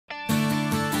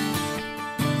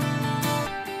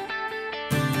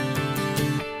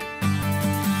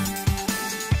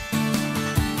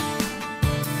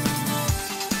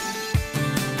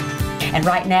And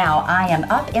right now I am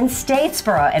up in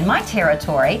Statesboro in my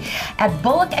territory at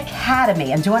Bulloch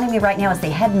Academy. And joining me right now is the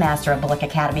headmaster of Bulloch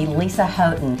Academy, Lisa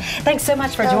Houghton. Thanks so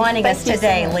much for joining us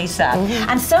today, Lisa.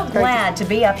 I'm so glad to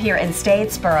be up here in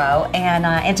Statesboro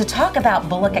and to talk about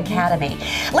Bulloch Academy.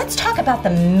 Let's talk about the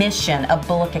mission of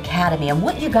Bulloch Academy and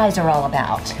what you guys are all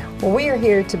about. Well, we are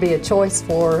here to be a choice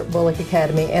for Bulloch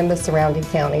Academy and the surrounding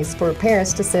counties for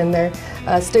parents to send their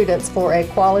students for a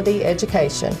quality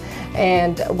education.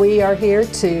 And we are here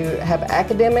to have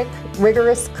academic,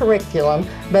 rigorous curriculum,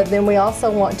 but then we also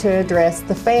want to address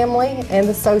the family and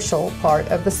the social part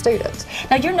of the student.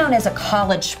 Now, you're known as a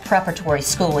college preparatory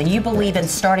school, and you believe in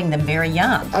starting them very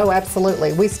young. Oh,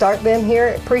 absolutely. We start them here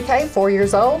at pre-K, 4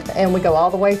 years old, and we go all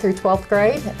the way through 12th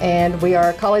grade, and we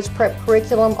are a college prep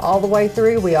curriculum all the way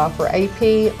through. We offer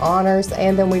AP, honors,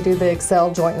 and then we do the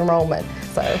Excel joint enrollment.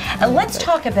 So let's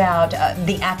talk about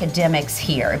the academics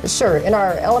here. Sure. In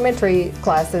our elementary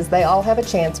classes, they all have a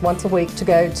chance once a week to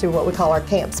go to what we call our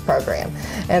camps program,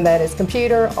 and that is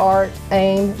computer, art,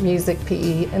 AIM, music,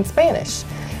 PE, and Spanish.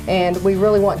 And we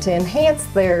really want to enhance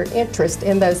their interest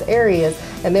in those areas,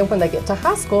 and then when they get to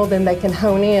high school, then they can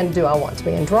hone in, do I want to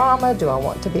be in drama, do I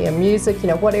want to be in music,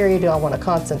 what area do I want to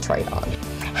concentrate on?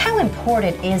 How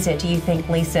important is it, do you think,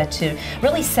 Lisa, to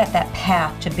really set that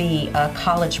path to be a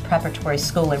college preparatory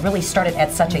school and really start it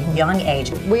at such a young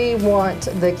age? We want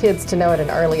the kids to know at an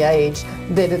early age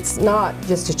that it's not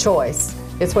just a choice,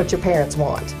 it's what your parents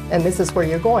want, and this is where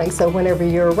you're going. So whenever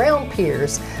you're around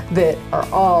peers that are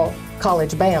all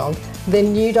college bound,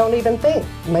 then you don't even think,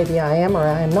 maybe I am or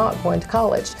I am not going to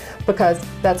college, because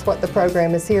that's what the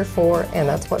program is here for, and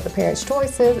that's what the parents'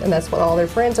 choice is, and that's what all their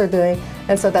friends are doing.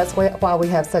 And so that's why we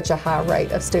have such a high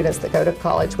rate of students that go to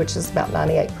college, which is about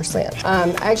 98%.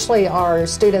 Actually, our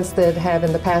students that have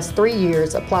in the past 3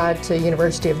 years applied to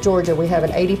University of Georgia, we have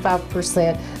an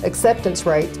 85% acceptance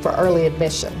rate for early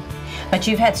admission. But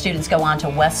you've had students go on to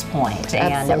West Point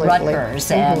and Absolutely.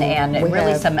 Rutgers and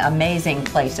really some amazing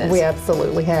places. We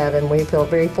absolutely have, and we feel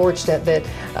very fortunate that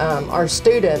our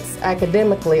students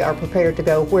academically are prepared to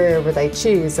go wherever they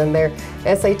choose, and their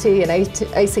SAT and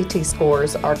ACT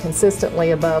scores are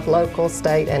consistently above local,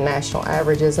 state, and national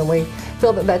averages, and we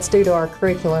feel that that's due to our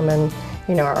curriculum and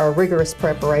our rigorous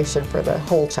preparation for the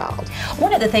whole child.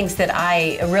 One of the things that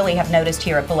I really have noticed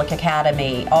here at Bulloch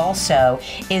Academy also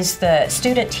is the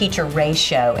student-teacher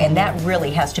ratio, and that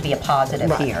really has to be a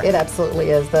positive here. It absolutely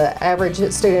is. The average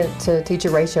student-to-teacher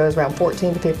ratio is around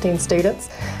 14 to 15 students,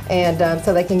 and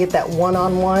so they can get that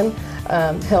one-on-one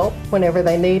help whenever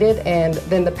they need it. And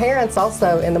then the parents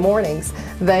also, in the mornings,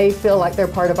 they feel like they're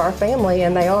part of our family,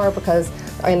 and they are, because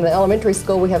in the elementary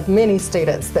school we have many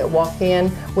students that walk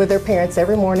in with their parents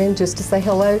every morning just to say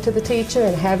hello to the teacher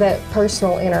and have that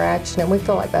personal interaction, and we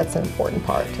feel like that's an important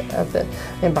part of the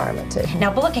environment too.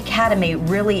 Now, Bulloch Academy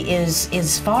really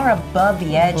is far above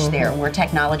the edge there where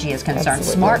technology is concerned.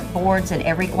 Absolutely. Smart boards in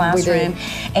every classroom.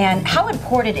 And how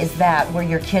important is that where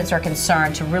your kids are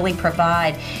concerned to really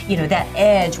provide that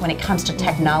edge when it comes to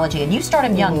technology? And you start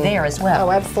them young there as well.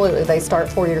 Oh, absolutely. They start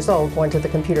 4 years old, going to the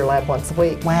computer lab once a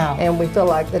week. Wow. And we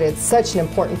feel like that it's such an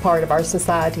important part of our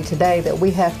society today that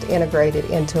we have to integrate it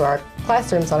into our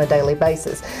classrooms on a daily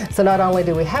basis. So not only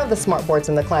do we have the smart boards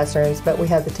in the classrooms, but we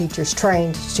have the teachers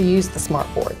trained to use the smart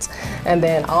boards. And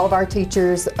then all of our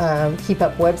teachers keep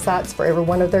up websites for every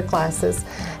one of their classes.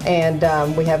 And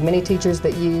we have many teachers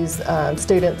that use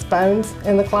students' phones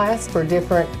in the class for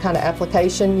different kind of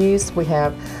application use. We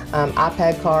have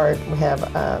iPad card, we have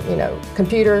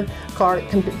computer card,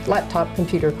 laptop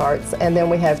computer cards, and then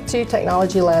we have 2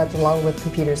 technology labs along with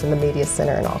computers in the media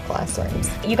center in all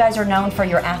classrooms. You guys are known for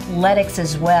your athletics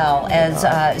as well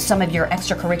as some of your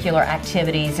extracurricular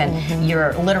activities and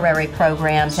your literary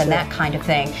programs and that kind of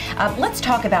thing. Let's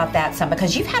talk about that some,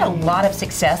 because you've had a lot of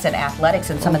success in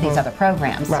athletics and some of these other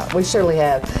programs. Right, we surely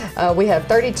have. We have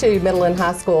 32 middle and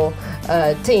high school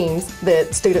teams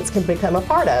that students can become a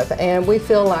part of, and we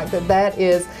feel like that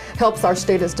helps our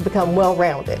students to become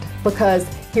well-rounded, because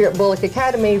here at Bulloch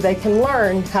Academy they can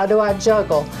learn, how do I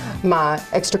juggle my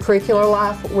extracurricular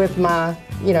life with my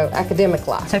academic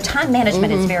life. So time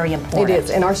management is very important. It is,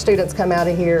 and our students come out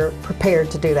of here prepared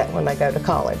to do that when they go to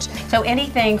college. So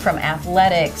anything from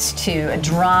athletics to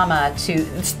drama to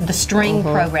the string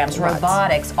programs,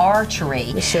 robotics,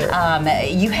 archery,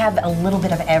 you have a little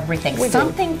bit of everything,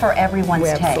 something for everyone's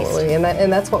taste. Absolutely,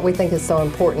 and that's what we think is so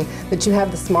important, that you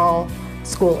have the small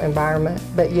school environment,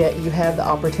 but yet you have the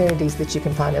opportunities that you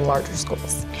can find in larger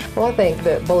schools. Well, I think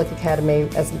that Bulloch Academy,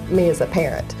 as a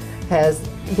parent, has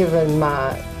given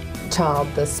my child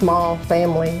the small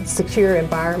family, secure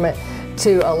environment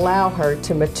to allow her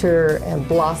to mature and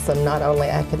blossom, not only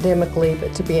academically,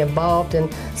 but to be involved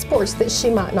in sports that she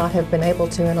might not have been able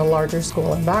to in a larger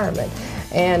school environment.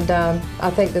 And I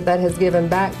think that that has given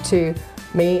back to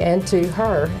me and to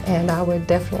her, and I would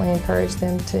definitely encourage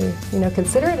them to,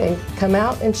 consider it and come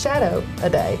out and shadow a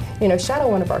day, shadow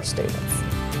one of our students.